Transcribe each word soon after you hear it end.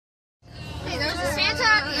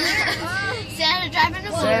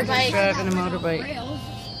motorbike. Driving a motorbike.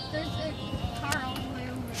 There's a car all the way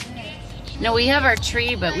over there. No, we have our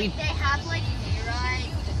tree, but we. They have like rides.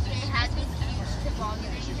 They have this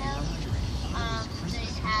tobogganing hill. They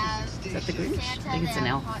have Is that the Grinch? Santa. I think it's They an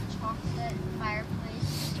have elf. hot chocolate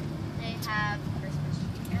fireplace. They have Christmas.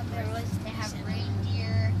 They have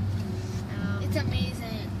reindeer. It's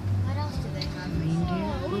amazing. What else do they have?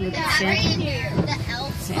 Reindeer. Ooh, look They at have Santa. reindeer. The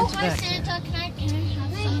elf. Santa Oh, hi back there. Santa. Can I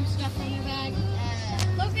have some stuff in your bag?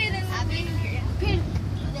 Look at it.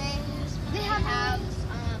 They have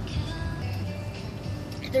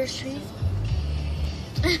There's trees.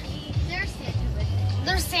 there's Santa with it.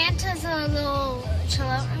 There's Santa's a little chill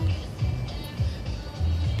out room.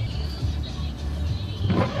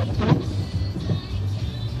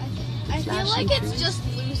 I feel Flashing like it's trees. just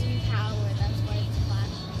losing power. That's why it's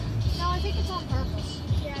flashing. No, I think it's on purpose.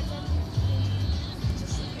 Yeah, it's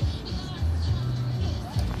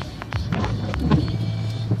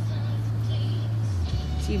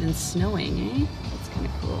It's even snowing, eh? That's kind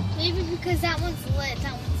of cool. Maybe because that one's lit.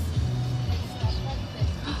 That one's.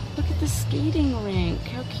 Look at the skating rink.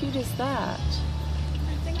 How cute is that?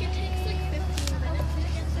 I think it takes like 15 minutes to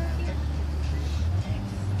get there.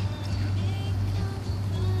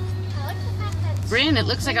 I like the fact that Bryn, it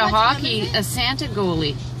looks like a a Santa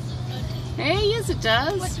goalie. Hey, yes it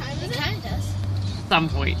does. What time is it? It kind of does. Some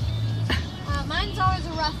point. Mine's always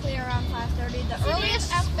roughly around 5:30. The earliest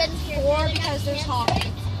have has been here. 4 They because have there's campsite.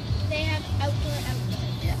 hockey. They have outdoor.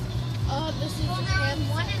 Yeah. This is Well, there was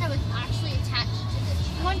one and it was actually attached to the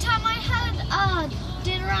tree. One time I had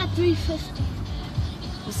dinner at 3:50.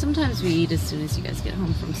 Well, sometimes we eat as soon as you guys get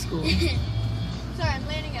home from school. Sorry, I'm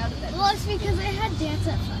landing out of it. Well, it's because I had dance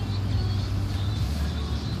at 5.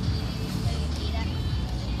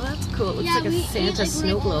 Well, that's cool. It looks Yeah, like a we Santa ate, like,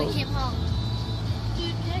 snow right when globe. we came home.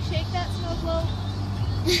 Dude, can I shake that snow globe?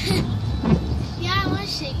 Yeah, I want to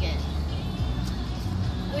shake it.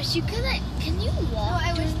 Wish you could. Can you walk?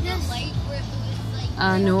 I was during the this? light where it was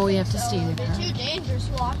like. No, you have to stay in your It's car. too dangerous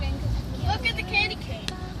walking. Look at the candy cane.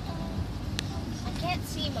 I can't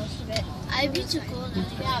see most of it. I'd be too cool.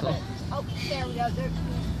 Yeah, but Oh, there we go. There's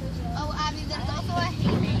oh, Abby, there's also a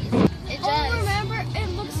hay. It does. Oh, remember, it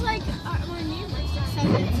looks like my neighbors,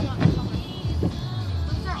 except it's not coming.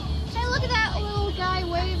 Hey, look at that little guy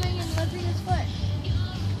waving and lifting his foot.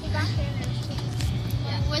 Back there, there's two.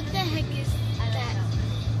 Yeah. What the heck is that?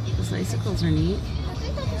 Those icicles are neat. I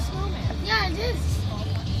think that's a snowman. Yeah, it is.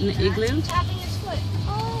 In the igloo? Tapping his foot.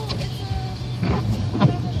 Oh, it's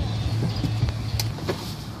a...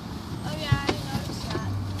 Oh, yeah, I noticed that.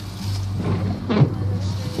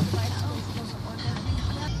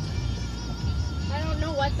 I don't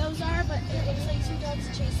know what those are, but it looks like two dogs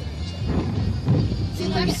chasing each other.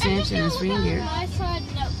 Seems like Santa and his reindeer. I saw it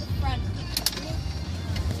out the front.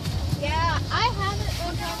 Yeah, I haven't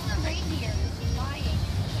looked at the reindeer.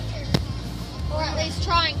 Or at least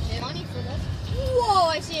trying to. Money for this. Whoa,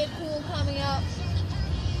 I see a pool coming up.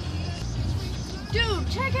 Dude,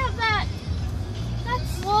 check out that.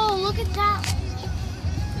 That's. Whoa, look at that.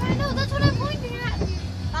 I know, that's what I'm pointing at.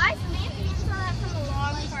 I saw that from a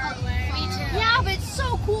long far away. Me too. Yeah, but it's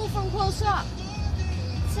so cool from close up.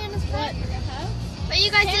 Santa's foot. But you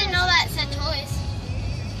guys didn't know that it said toys.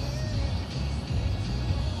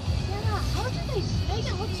 Yeah, how did they make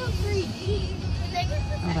it look so 3D?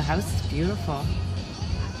 Oh, the house is beautiful.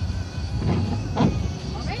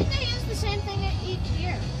 Maybe they use the same thing each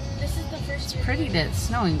year. This is the first It's year. pretty that it's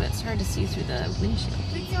snowing, but it's hard to see through the windshield.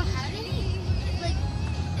 Wait, so how did he, like,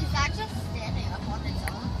 is that just standing up on its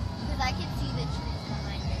own? Because I can see the trees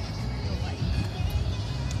behind it.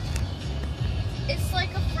 It's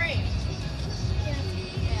like a frame.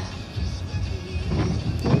 Yeah.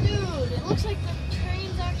 Dude, it looks like the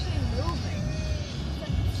train's actually moving.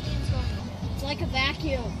 It's like a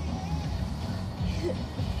vacuum.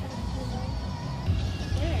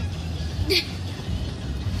 Where?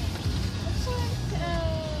 Looks like,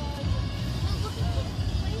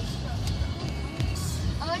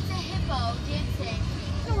 Oh, it's a hippo dancing.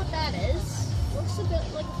 I don't know what that is. Looks a bit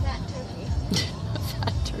like a fat turkey.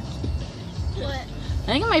 Fat turkey. What? I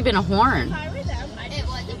think it might have been a horn. If I were them, I'd It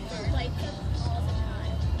was a bird. like them all the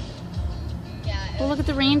time. Yeah. Well, look at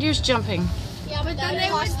the reindeers jumping. Yeah, but then it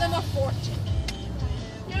cost them a fortune.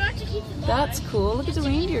 You don't have to keep them That's on. cool. Look at the Just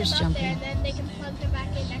keep reindeers them up there, jumping. and then they can plug them back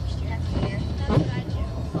in next year. That's what I do.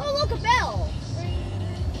 Oh, look, a bell.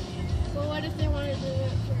 Well, what if they want to do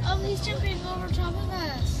it for... Oh, he's jumping over top of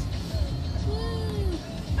us. Woo.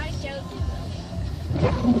 I doubt it.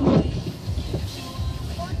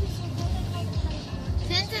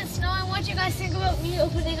 Since it's snowing, what do you guys think about me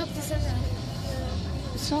opening up the Santa?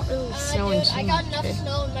 It's not really snowing Dude, too I got much. enough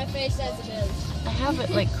snow in my face as it is. I have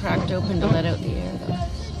it like cracked open to let out the air though.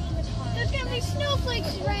 There's gonna be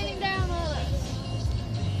snowflakes raining down on us.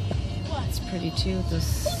 What? It's pretty too with those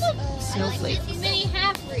snowflakes. Mini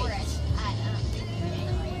half reach.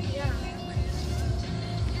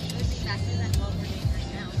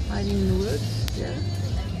 Hiding in the woods? Yeah.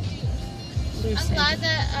 I'm glad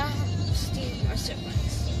that Steve are so nice.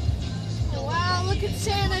 Oh, wow, look at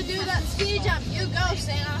Santa do that ski jump. You go,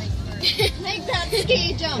 Santa. Make that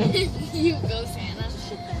ski jump. You go, Santa.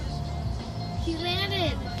 He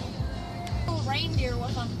landed. A reindeer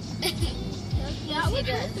with him. That would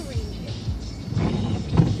hurt the reindeer.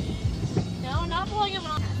 No, not pulling him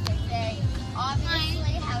on.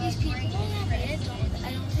 Obviously, how These people don't have kids.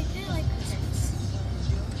 I don't think they like Christmas.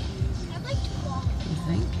 I'd like to walk. You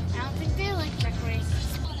think? I don't think they like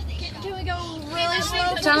decorations. Can we go really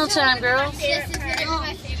slow? Tunnel time, girls. This is my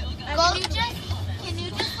favorite. Can you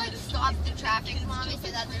just like stop the traffic, Mommy, so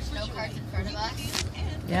that there's no cars in front of us?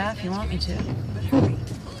 Yeah, if you want me to.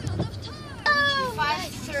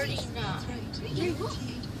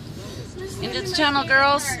 5:39. Into the tunnel,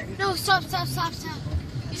 girls. No, stop. Stop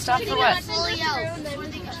for what? Fully out.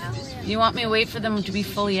 You want me to wait for them to be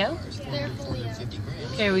fully out? They're fully out.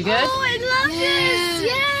 Okay, we good? Oh, I love this!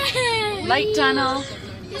 Yeah! Light tunnel.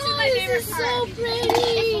 This is my favorite part. So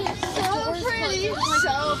pretty! So pretty!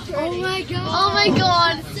 So pretty! Oh my god! Oh my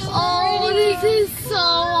god! Oh, this is so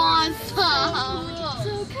awesome!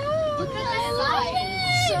 So cool! Look at this side!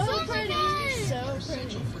 So pretty! So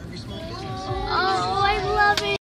pretty! Oh, I love it!